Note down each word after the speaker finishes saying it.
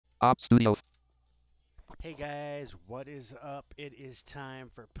Op Studio. Hey guys, what is up? It is time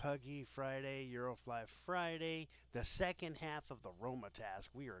for Puggy Friday, Eurofly Friday, the second half of the Roma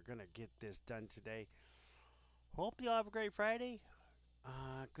task. We are going to get this done today. Hope you all have a great Friday.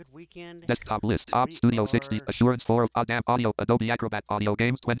 Good weekend. Desktop list. Op Studio 60. Assurance 4. Adamp Audio. Adobe Acrobat Audio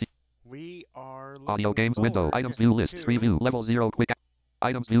Games 20. We are Audio Games window. Items view list. Preview. Level 0. Quick.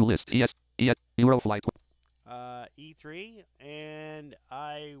 Items view list. Eurofly. E3, and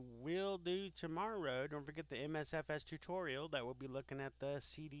I will do tomorrow. Don't forget the MSFS tutorial that we'll be looking at the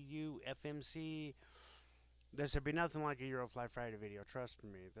CDU FMC. This will be nothing like a Eurofly Friday video, trust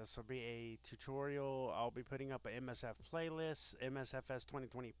me. This will be a tutorial. I'll be putting up an MSF playlist, MSFS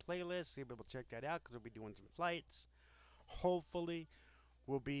 2020 playlist. So you'll be able to check that out because we'll be doing some flights. Hopefully,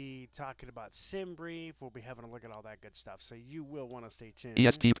 we'll be talking about sim brief. We'll be having a look at all that good stuff. So you will want to stay tuned.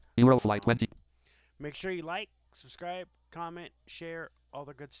 ESP Eurofly 20. Make sure you like, subscribe, comment, share, all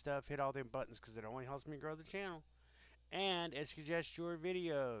the good stuff. Hit all them buttons because it only helps me grow the channel. And it suggests your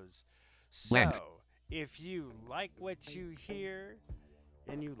videos. So, if you like what you hear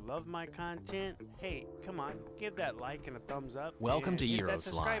and you love my content, hey, come on, give that like and a thumbs up. Welcome to hit Eurofly. that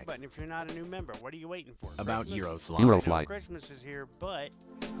subscribe button if you're not a new member. What are you waiting for? About Christmas? Eurofly. Christmas is here, but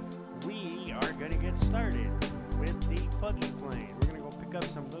we are going to get started with the Puggy plane. We're going to go pick up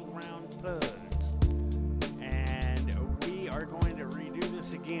some little round pugs. We are going to redo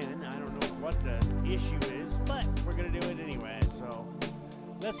this again. I don't know what the issue is, but we're going to do it anyway. So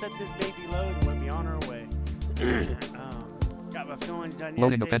let's let this baby load and we'll be on our way. Got my feelings done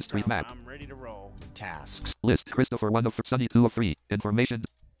Loading the yesterday, Penn Street so map. I'm ready to roll. Tasks. List. Christopher 1 of Sunny 2 of 3. Information.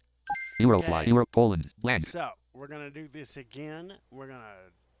 Eurofly. Okay. Europe. Poland. Blank. So we're going to do this again. We're going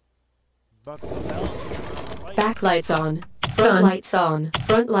to buckle the belt. Backlights on. Front lights on.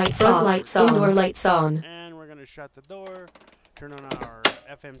 Front lights off. Lights on. Indoor lights on. And we're going to shut the door. Turn on our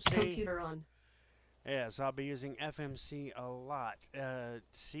FMC. Computer on. Yes, I'll be using FMC a lot.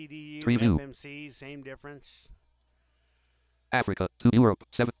 CDU, Preview. FMC, same difference. Africa. 2. Europe.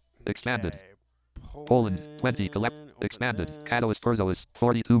 7. Expanded. Okay. Poland. 20. Collect. Open Expanded. this. Catalyst Perzois.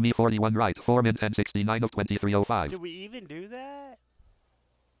 42 me 41 right. 4 min 1069 of 2305. Did we even do that?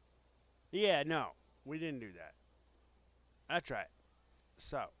 Yeah, no. We didn't do that. That's right.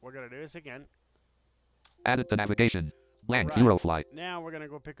 So, we're going to do this again. Added to navigation. Blank. Right. Eurofly. Now we're going to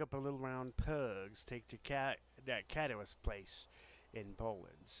go pick up a little round pugs. Take to that Catalyst place in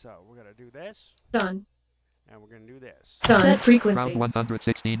Poland. So, we're going to do this. Done. And we're going to do this. Done. Set frequency. Round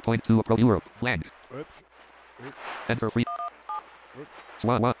 116.2 Pro Europe. Blank. Oops. Oops. Enter free. Oops.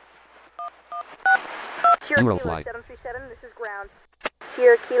 Swell. Sierra Kilo Eurofly. 737, this is ground.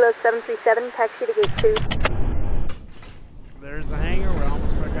 Sierra Kilo 737, taxi to gate 2. There's the hangar. We're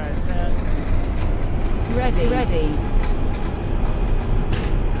almost for guy's head. Ready. Ready.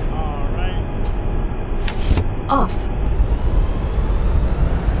 Alright. Off.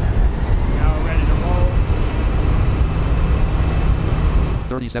 Now we're ready to roll.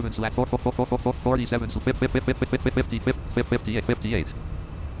 37 slash 47 58 58.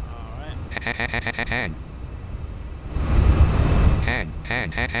 Alright.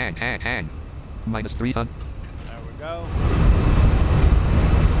 Hang. Minus 300. There we go.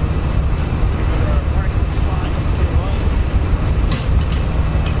 We go to our parking spot.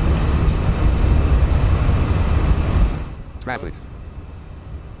 Traffic.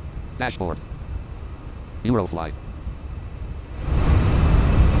 Dashboard. Eurofly.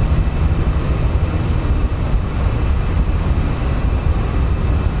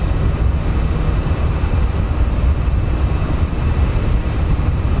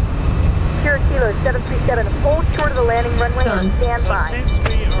 Sierra Kilo 737, hold short of the landing runway Done. and stand So by. since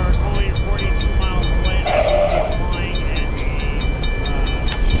we are only 42 miles away, I won't be flying at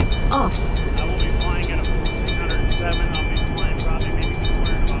Off. I won't be flying at a full 607. I'll be flying probably maybe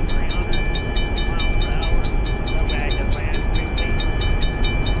somewhere at about 300 miles per hour. That way I can land quickly.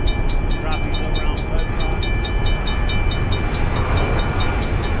 Drop these little round bugs on.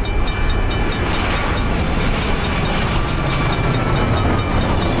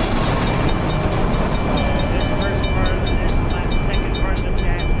 This first part of this second part of the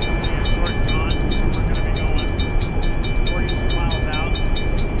task is only a short jaunt, so we're going to be going 42 miles out.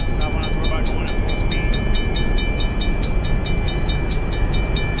 So I want to worry about going at full speed.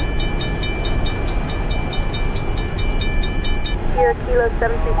 Sierra Kilo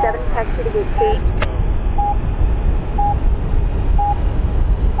 737, taxi to gate 2. Let's go.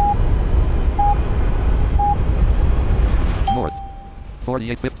 North.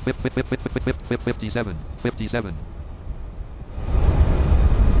 48 57 57.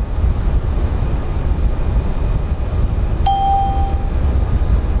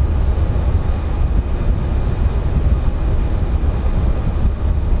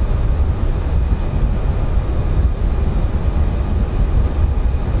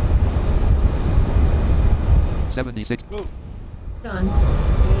 6. Whoa. Done.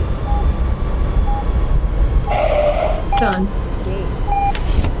 Done.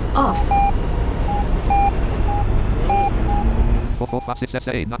 Off. 4, 4, 5, 6,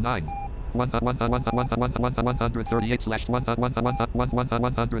 7, 8, 9. 138 slash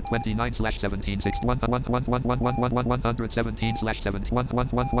 129 slash 17 6 117 slash 7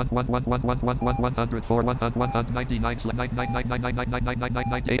 104 199 slash 89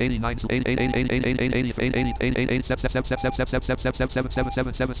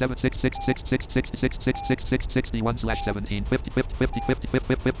 61 slash 17 50 50 50 50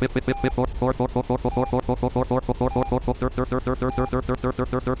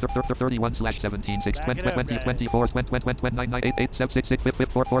 31 slash 17 6 20 20 24 20 20 9 8 8 7 6 6 5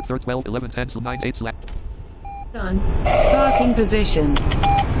 4 4 12 11 10 9 8 slash Done. Parking position. Oops,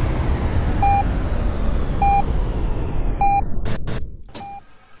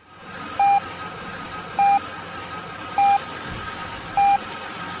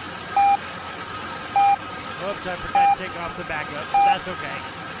 I forgot to take off the backup, but that's okay.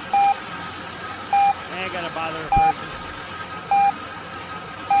 I ain't gotta bother a person.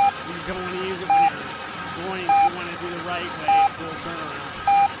 You just don't want to use it when you're going, you want to do the right way, full turnaround.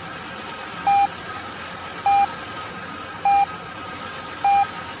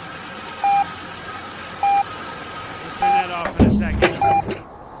 We'll turn that off in a second.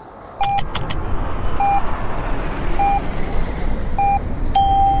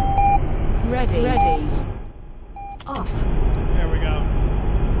 Ready. Ready. Off. There we go.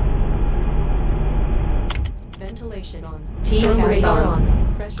 Ventilation on. TCAS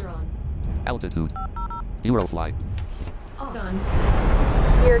on. Pressure on. altitude eurofly Off. Done.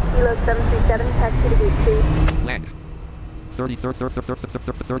 Sierra Kilo 737, taxi to gate 2. land 37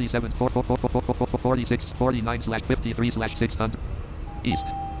 46 49 slash 53 slash 600 east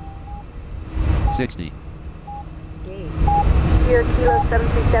 60 Sierra Kilo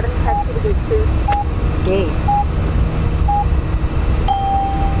 737, taxi to gate 2. Gates.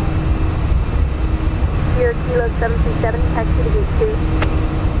 Sierra Kilo 737, taxi to gate 2.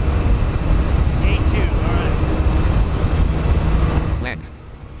 Gate 2, alright. land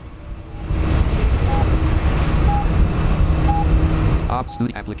ops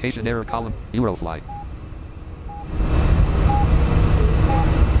studio application error column eurofly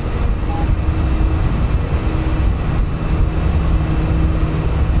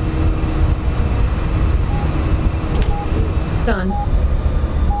Done.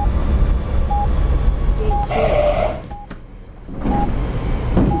 Gate 2.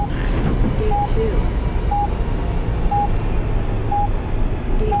 Gate 2.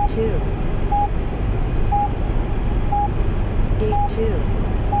 Gate 2. Gate 2.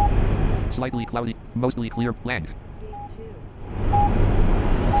 slightly cloudy mostly clear land Gate 2.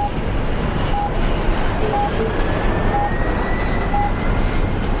 Gate 2.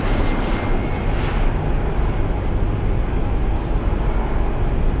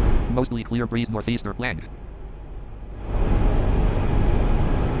 mostly clear breeze northeastern land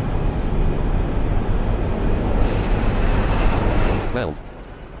 12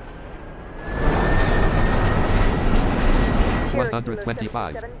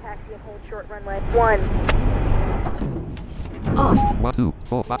 125 taxi and hold short runway 1. Off. 1 2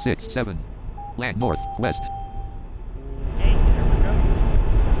 4 5 6 7 land north west Okay, here we go.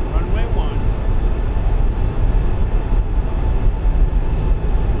 Runway 1.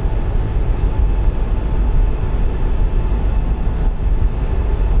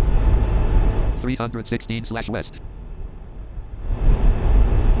 316 slash west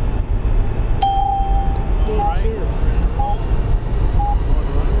Gate 2.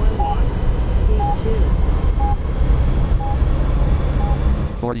 Runway 1. Gate 2.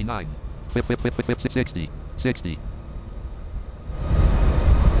 49 60 60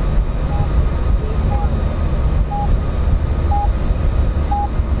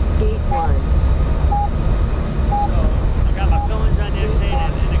 Gate 1. So, I got my fillings on yesterday,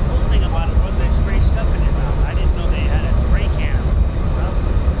 and the cool thing about it was they spray stuff in your mouth. I didn't know they had a spray can and stuff.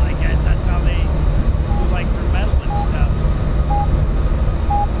 I guess that's how they do, like, for metal and stuff.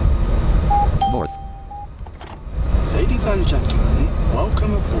 north Ladies and gentlemen,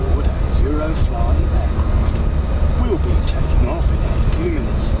 welcome aboard our Eurofly aircraft. We'll be taking off in a few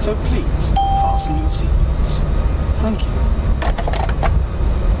minutes, so please fasten your seatbelts. Thank you.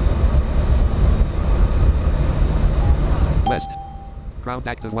 west ground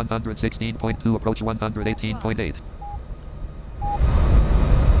active 116.2 approach 118.8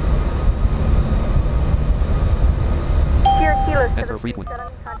 Sierra Kilo Enter frequent.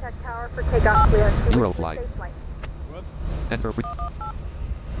 737, contact tower for takeoff clearance. Eurofly. Whoop. enter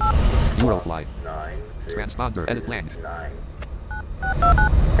Eurofly. 9, Transponder, edit land.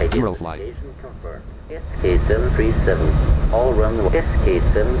 9. Eurofly. Identification confirmed. SK737. All runway.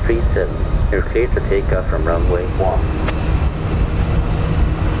 SK737. You're cleared to take off from runway 1.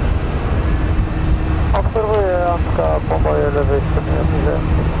 Obserwuję Antka po mojej lewej stronie, widzę.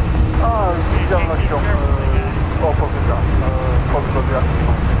 A, z widzialnością opozycja, pod zodiakiem.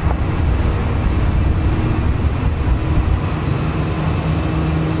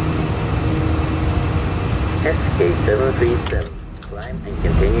 SK737. Climb and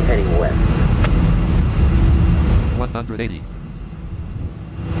continue heading west. 180.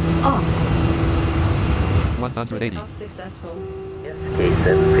 Off. 180. Off successful.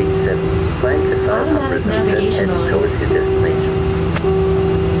 SK737. Climb to 500 Automatic and then navigation head on. towards your destination.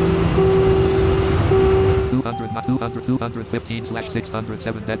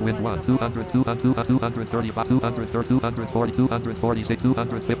 215/607 dead wind 1 200 235 230 240 246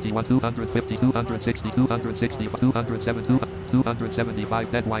 251 250 260 260 207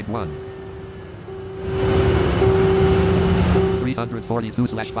 275 dead wide 1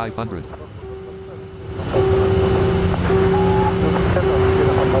 342/500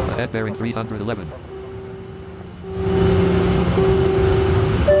 ahead bearing 311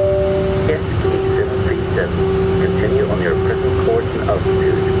 Continue on your present course and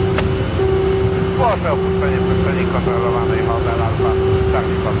altitude. Proszę opuszczenie przestrzeni kontrolowanej hotel Alfa,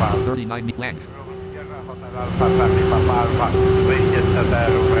 Charlie Papa. 39 meet land. Hotel Alfa, Charlie Papa Alfa. Wyjście z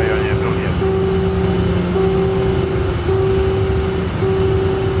CTR-u w rejonie Juliet.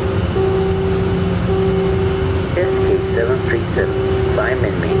 SK737. Climb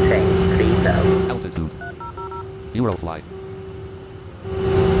and maintain 3000. Altitude. Eurofly.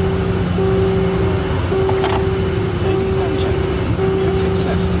 Ladies and gentlemen, we have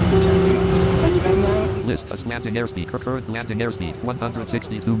successfully taken off, and you may now List as landing airspeed. Current landing airspeed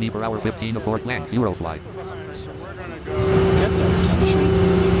 162 mph 15 abort land. Eurofly. get their attention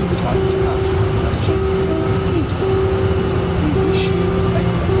if you would like to ask a question or read one. We wish you a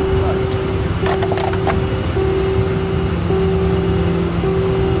pleasant flight.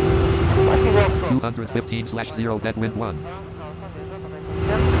 215/0 dead wind 1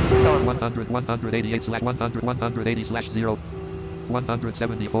 100 188/100 180/0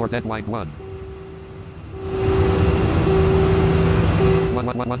 174 dead wide 1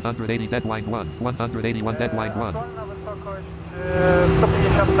 180 dead wide 1 181 dead wide 1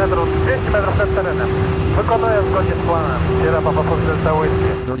 150 metrów, 200 metrów nad terenem. Wykonuję zgodnie z planem. Sierra Papa Powstał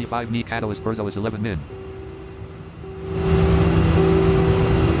Whiskey. 35 me catalyst Perzo is 11 min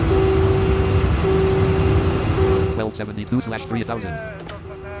 1272/3000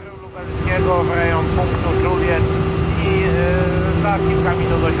 Lubelskiego w rejon punktu Juliet i za kilka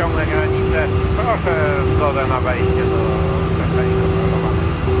minut osiągnę granicę. Proszę zgodę na wejście do przestrzeni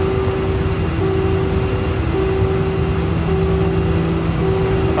kontrolowanej.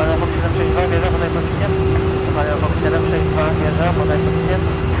 Pania Fox 762 wieża, podaj pociśnięt. Pania Fox 762 wieża, podaj pociśnięt.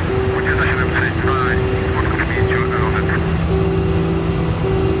 Pociąga 762 i pod przyjęciu Rodet.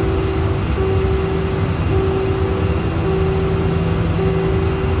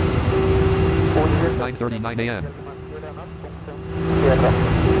 9:39 a.m.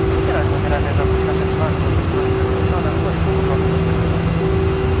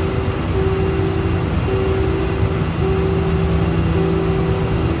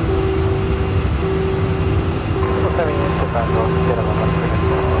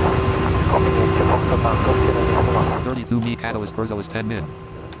 Thirty-two me catalyst Perzo is 10 min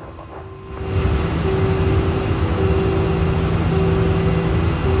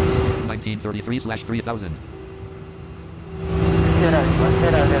 1933/3000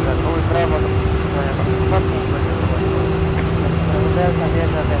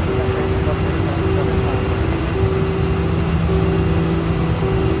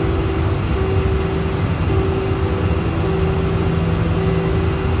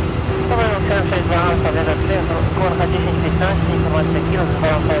 Korka 10-15, informacja kilo,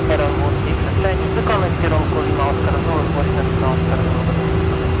 zwalam sobie peron włoskiej przestrzeni, wykonać w kierunku Lima Oskar Zulu, głośno Lima Oskar Zulu.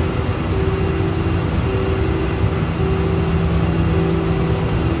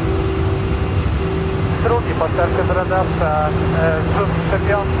 Drugi podczas bradawca, zrzut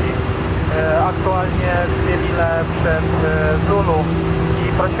szczepionki, aktualnie 2 mile przed Zulu i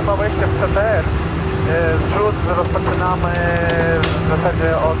prosimy o wejście w CTR. Zrzut rozpoczynamy w zasadzie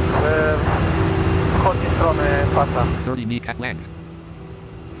od wschodniej strony pasa. 30 me cat land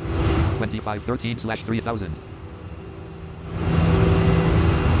 2513/3000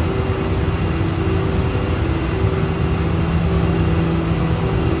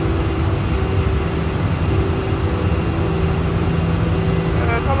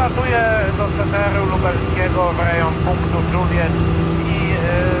 To latuje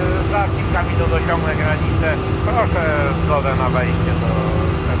egzaminu dosiągnę granicę, proszę zgodę na wejście do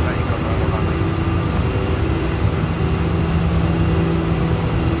przestrzeni kontrolowanej.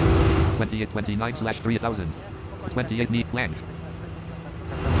 2829/3000. 28 meet land.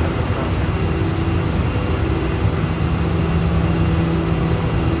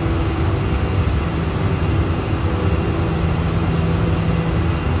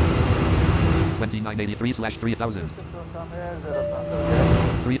 (2983/3000).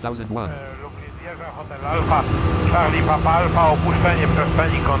 3001. Lublin zjeżdża, hotel Alfa, Charlie Papa Alfa, opuszczenie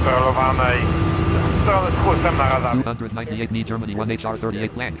przestrzeni kontrolowanej w stronę z kursem na radarze. 298 meet Germany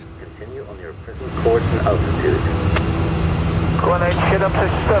 1HR38 land. Continue on your present course and altitude. Kłaniać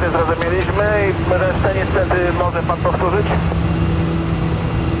 764 zrozumieliśmy i resztę niestety może pan powtórzyć?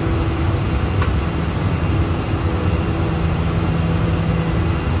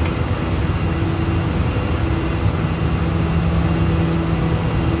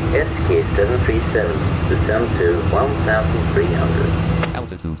 SK737, descend to 1,300.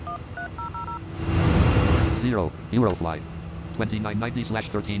 Altitude 0, Eurofly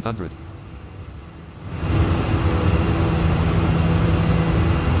 2990/1300.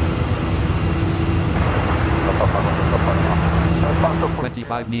 Pan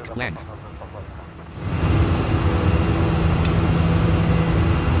 25 meet land.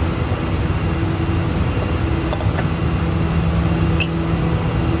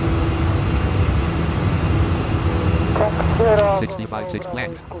 to... 65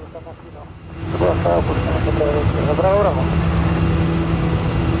 land. Brawo.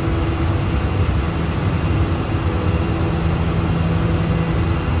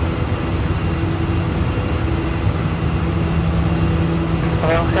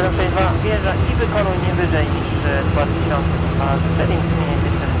 Pojazd 762 wjeżdża i wykonuj nie wyżej niż 2000 na setting mniej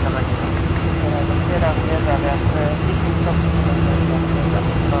 420. Wjeżdża wiatr 10 stopni.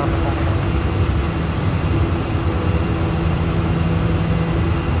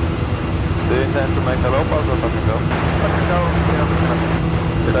 Do you intend to make a low pass or something else?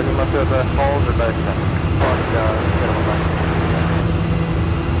 Did I must have all the best?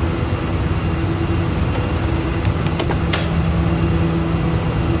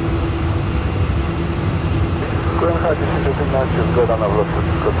 Zgoda na wlot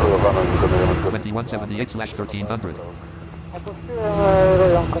kontrolowaną, wykonujemy 2178/1300.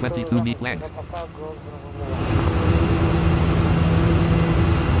 22 meet land.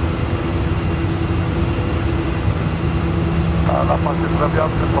 A na pasie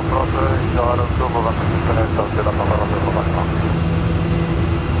zrabiacy poproszę i do aerodromu na tym stację na panoramy chowania.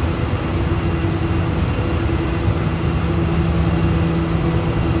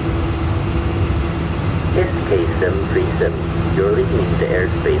 SK737, you're leaving the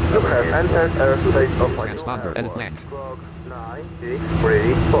airspace of You have entered airspace of Transponder edit land.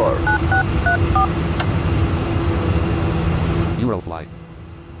 9634. Eurofly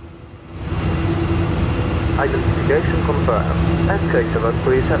Identification confirmed.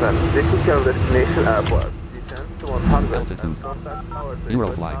 SK737, this is your destination airport. Descend to 100 Altitude. and contact our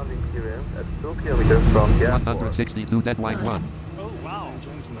Eurofly. sounding clearance at 2 kilometers from the airport. 162 deadline 1. Oh, wow.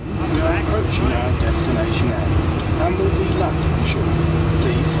 We are approaching our destination airport and will be landing shortly.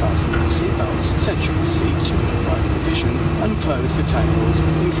 Please fasten your seatbelts, set your seat to the right position and close the tables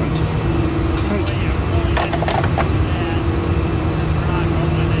in front of you. Thank you.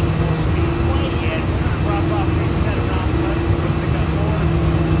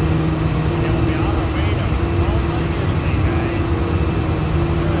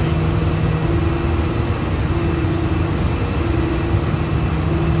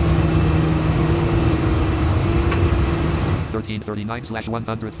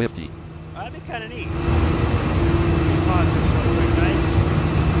 (1339/150). That'd be kind of neat. Pause this real quick, guys.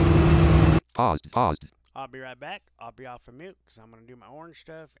 Paused. I'll be right back. I'll be off of mute because I'm going to do my orange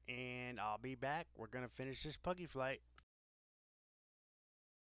stuff, and I'll be back. We're going to finish this puggy flight.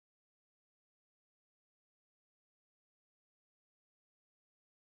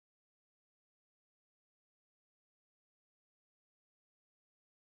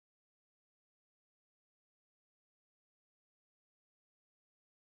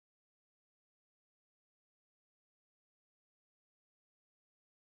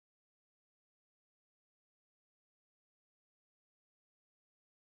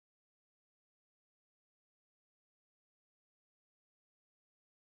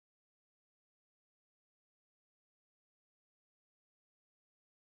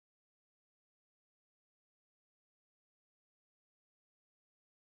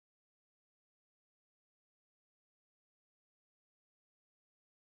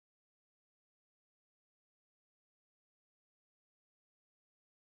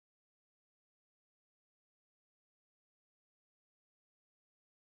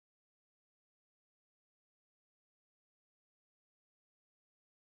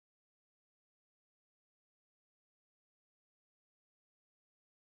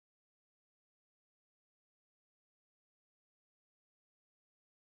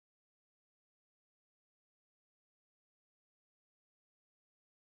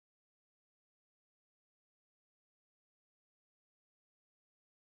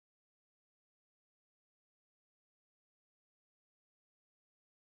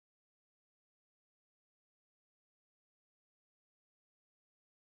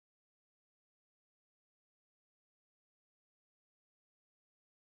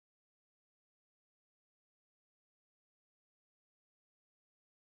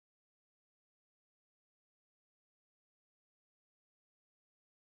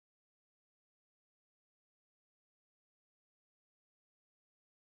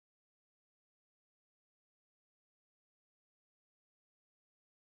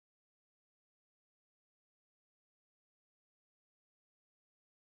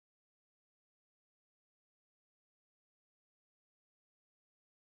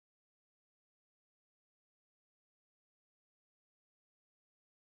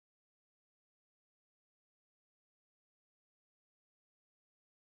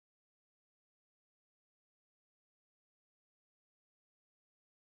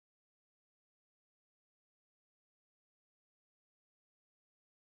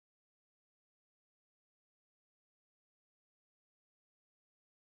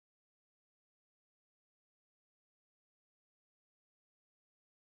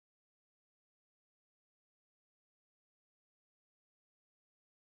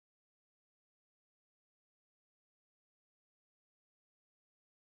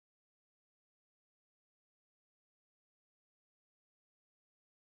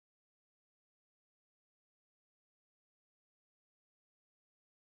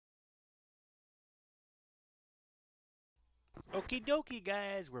 Okie dokie,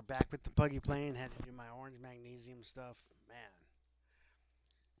 guys. We're back with the buggy plane. Had to do my orange magnesium stuff. Man.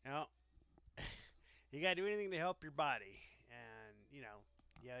 You know, you got to do anything to help your body. And, you know,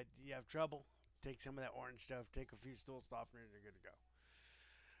 you have trouble, take some of that orange stuff, take a few stool softeners, you're good to go.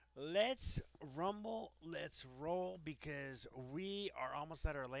 Let's rumble, let's roll, because we are almost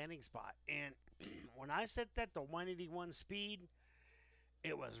at our landing spot. And when I set that to 181 speed,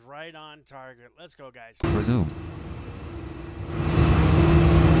 it was right on target. Let's go, guys. Resume.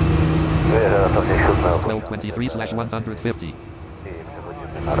 1223/150.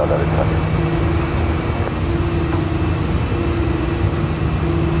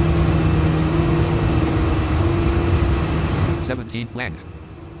 Seventeen blank.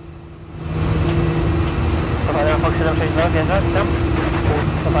 Bavaria Fox 762, wjeżdżać tam.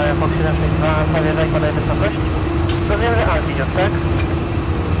 Bavaria Fox 762, Alfa wjeżdżać, podaj wysokość. Rozumiem, Alfinius, tak?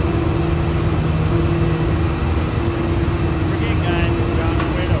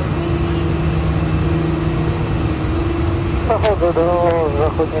 Zachodzę do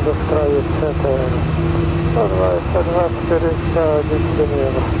zachodniego skraju CTR 122, 400, 10 do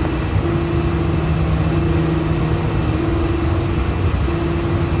nieba.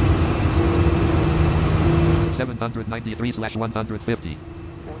 793/150.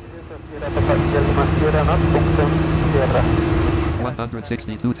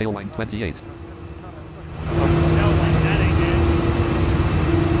 162 tailwind 28.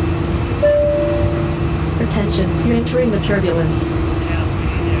 Attention, you're entering the turbulence.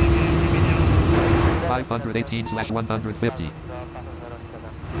 518/150.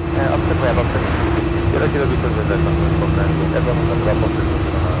 Obserwuję, Wiele kierowników wyzerwa w pokręgu. Ewa na prawo,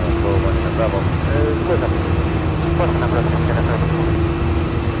 połowanie na prawo. Zgłęzam. Proszę na prawo, na prawo.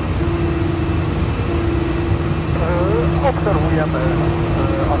 Obserwujemy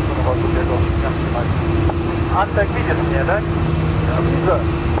Antonowa drugiego. Antek, widzisz mnie, tak? Ja widzę.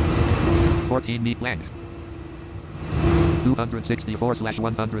 14 meet blank.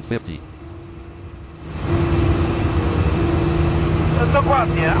 264/150.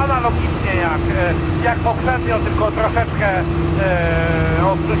 Dokładnie, analogicznie jak poprzednio, tylko troszeczkę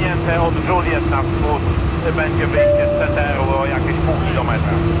odsunięte od Juliet na wschód będzie wyjście z CTR-u o jakieś pół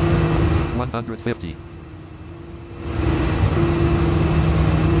kilometra. 150.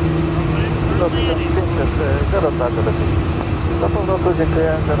 Dobrze, 500, 02, za powrotu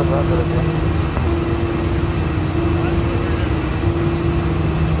dziękuję, 02, 02.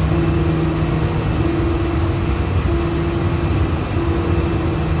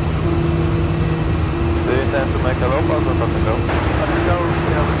 To make a low pass or something else?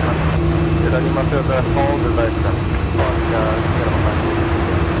 Reanimacja do hold detection.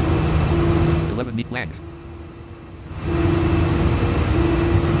 11 meet blank.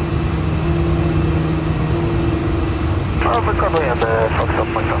 No, wykonujemy Foxtrot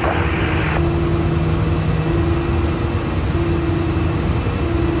pończowe.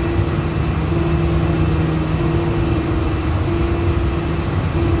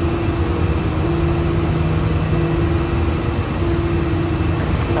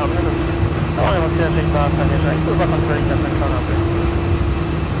 Kurwa kontrolicja zakończona.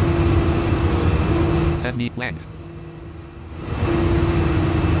 10 meet blank.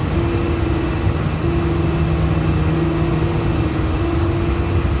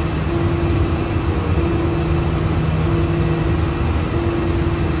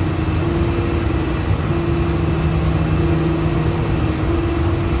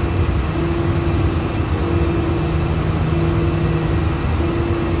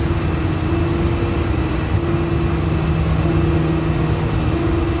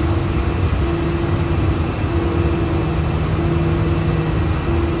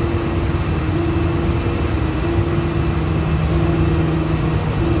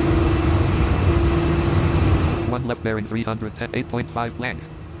 Left bearing 310, 8.5 blank.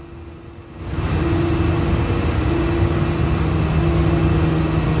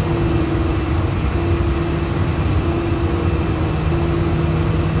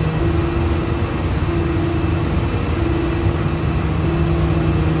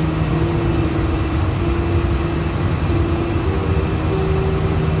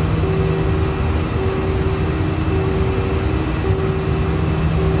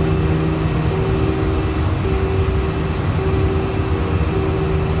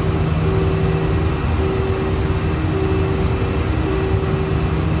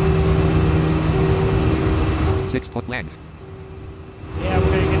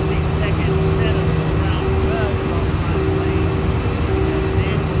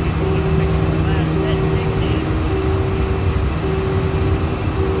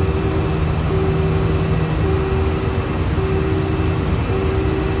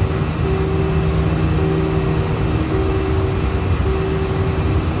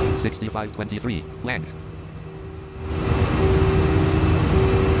 6523. Land.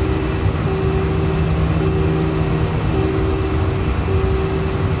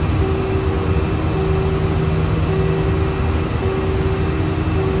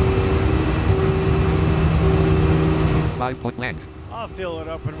 Point land. I'll fill it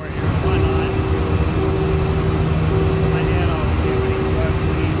up when we're here. Why not? My dad always did when he trucked.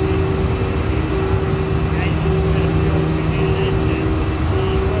 He's hey, you better fill if you need an engine on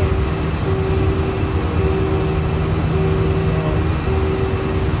the road. So,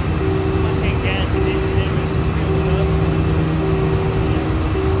 I'm going to take Dad's initiative and fill it up.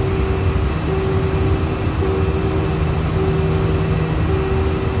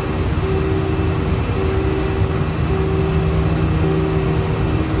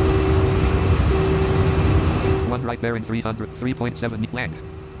 One right bearing 300, 3.7 land. I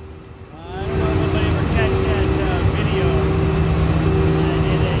don't know if anybody ever catch that video. I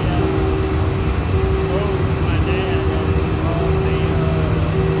did a road with my dad that is called the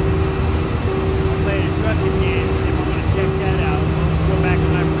I played a trucking game. See if I'm going to check that out. Go back to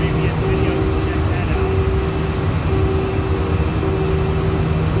my previous videos and check that out.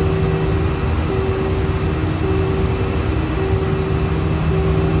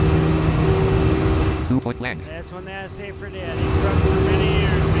 2 point land. That's one that I say for Dad. He trucked for many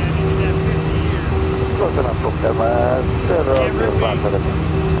years, man. He did that 50 years. Proszę na próbkę, Every week.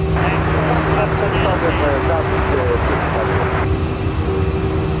 Thanks for blessing us.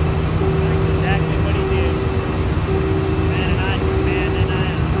 That's exactly what he did. Man, and I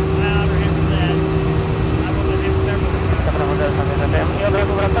honor him for that. I was with him several times.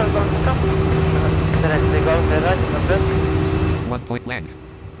 1 point land.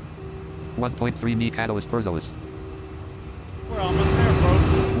 1.3 me catalyst Perzois. We're almost there,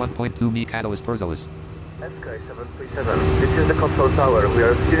 folks. 1.2 me catalyst Perzois. SK737, this is the control tower. We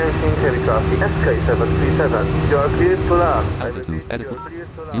are experiencing heavy traffic. SK737, you are clear to land. Altitude, edit,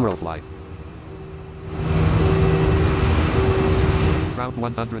 eurofly. Ground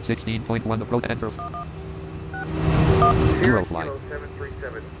 116.1 approach, enter. Eurofly.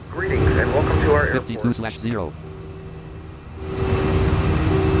 737, greetings and welcome to our airport. 52/0.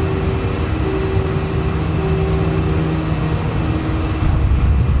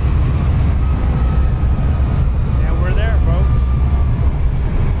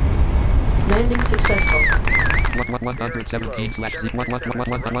 Landing successful.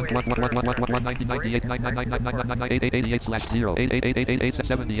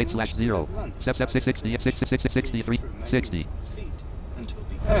 Until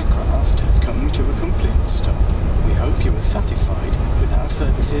the aircraft has come to a complete stop. We hope you are satisfied with our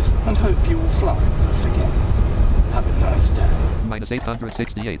services and hope you will fly with us again. Have a nice day.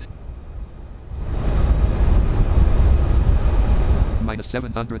 -868.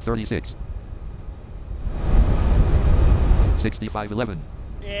 -736. 6511.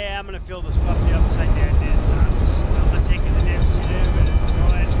 Yeah, I'm gonna fill this puppy upside down, dude. So I'm gonna take his initiative and go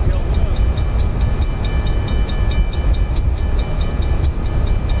ahead and fill it up.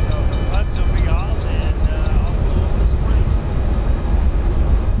 So the bugs will be off, and I'll fill up this plane.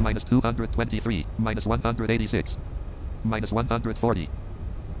 -223. -186. -140.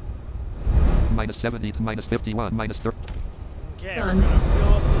 -70. -51. -30. Okay, we're gonna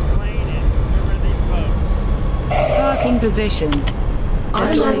fill up this plane and remember these bugs. Parking position.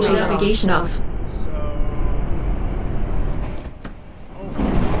 Automatic navigation off. So, open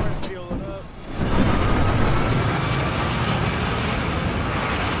your doors, fill it up.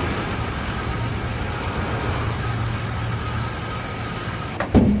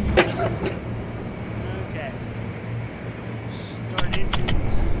 Okay. Start engines.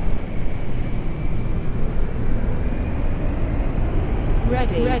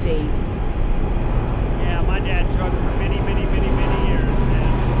 Ready. Yeah, my dad trucked for many years, man.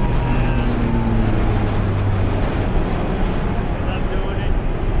 He loved doing it.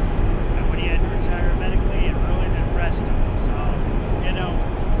 And when he had to retire medically, it really impressed him. So, you know,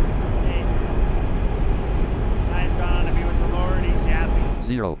 hey, guy's gone on to be with the Lord. He's happy.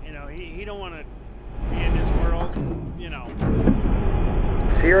 0. You know, he don't want to be in this world, you know.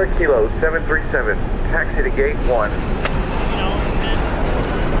 Sierra Kilo 737, taxi to gate 1. You know, and he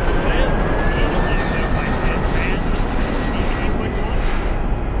don't want to live like this, man. He wouldn't want to.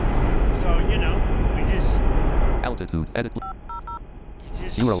 So, you know, we just, Altitude, edit. you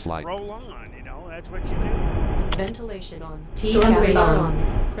just Eurofly. roll on, you know, that's what you do. Ventilation on. TCAS on.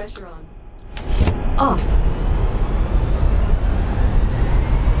 Pressure on. Off.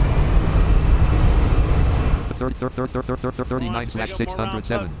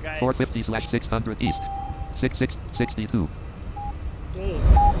 39/607. 450/600 east. 6662.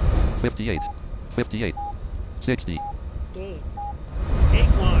 Gates. 58. 58. 60. Gates. Gate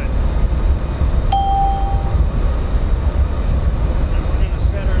 1. And we're going to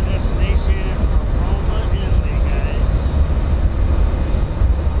set our destination for Roma, Italy, guys.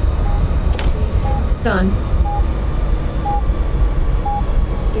 Done.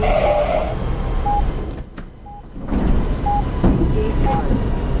 Gate 1.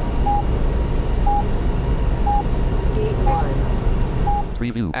 Gate 1.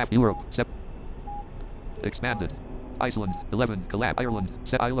 Preview app Europe. Expanded. Iceland 11. Collab Ireland.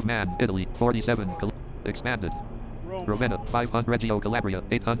 Isle of Man Italy 47. Expanded. Roma. Ravenna 500. Reggio Calabria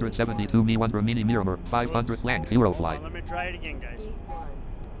 872. Me 1 Rimini Miramar 500. Lang Hold on, Eurofly. let me try it again, guys. Gate 1.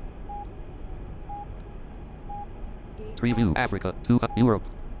 Preview Africa 2. Europe.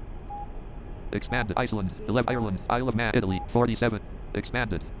 Expanded. Iceland 11. Ireland. Isle of Man Italy 47.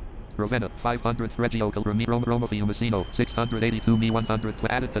 Expanded. Ravenna 500. Reggio Calabria Roma Fiumicino 682. Me 100.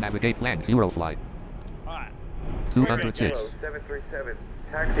 Added to navigate. Lang Eurofly. Alright. 206. 737.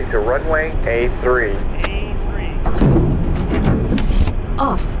 Taxi to runway A3. A3.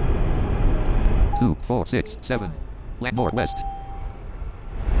 Off. 2, 4, 6, 7. Land northwest.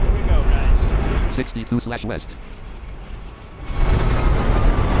 Here we go, guys. 62/west.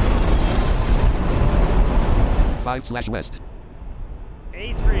 5/west.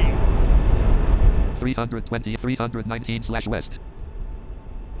 A3. 320, 319/west.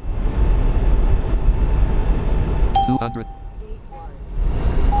 200. Gate 1.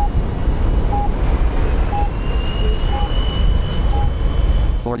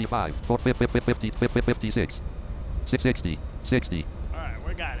 45, 450, 50, 56. 660, 60. Alright,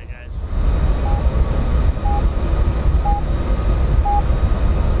 we got it, guys.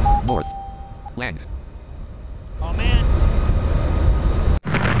 North. Lang. Oh, man.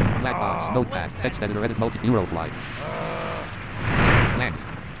 Black box, notepad, text editor, edit mode, Eurofly. Lang.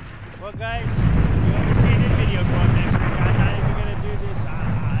 Well, guys, you want to see this video go up next week. I'm not even going to do this.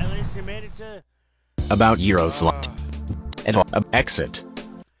 At least you made it to... About Euroflight. And exit.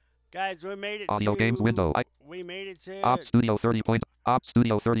 Guys, we made it Audio to... games window. We made it to... Op Studio 30 point. Op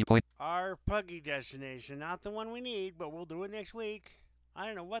Studio 30 point. our puggy destination. Not the one we need, but we'll do it next week. I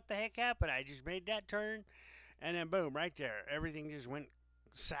don't know what the heck happened. I just made that turn, and then boom, right there. Everything just went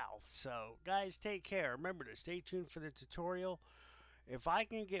south. So, guys, take care. Remember to stay tuned for the tutorial. If I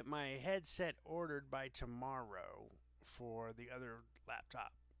can get my headset ordered by tomorrow for the other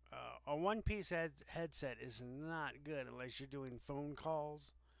laptop, a one-piece headset is not good unless you're doing phone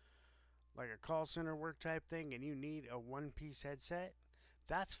calls, like a call center work type thing, and you need a one-piece headset.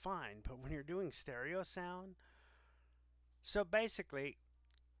 That's fine, but when you're doing stereo sound, so basically,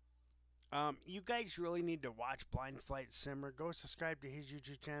 you guys really need to watch Blind Flight Simmer. Go subscribe to his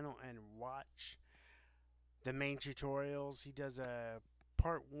YouTube channel and watch the main tutorials. He does a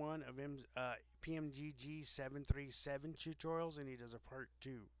part 1 of PMGG 737 tutorials, and he does a part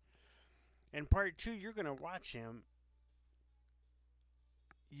 2. In part 2, you're going to watch him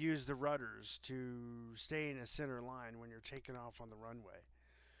use the rudders to stay in a center line when you're taking off on the runway.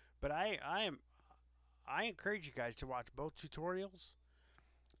 But I encourage you guys to watch both tutorials.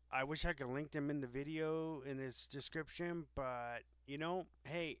 I wish I could link them in the video in this description, but you know,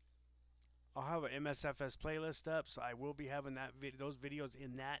 hey, I'll have an MSFS playlist up, so I will be having those videos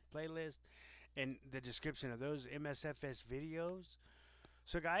in that playlist and the description of those MSFS videos.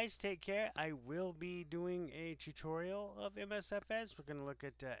 So guys, take care. I will be doing a tutorial of MSFS. We're going to look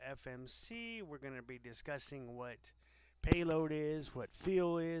at FMC. We're going to be discussing what payload is, what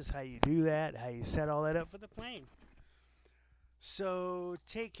fuel is, how you do that, how you set all that up for the plane. So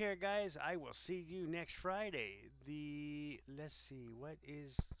take care, guys. I will see you next Friday. Let's see, what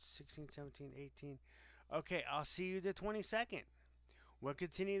is 16, 17, 18? Okay, I'll see you the 22nd. We'll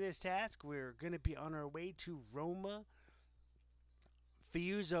continue this task. We're going to be on our way to Roma,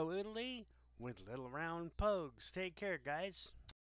 Fiuso, Italy, with little round pugs. Take care, guys.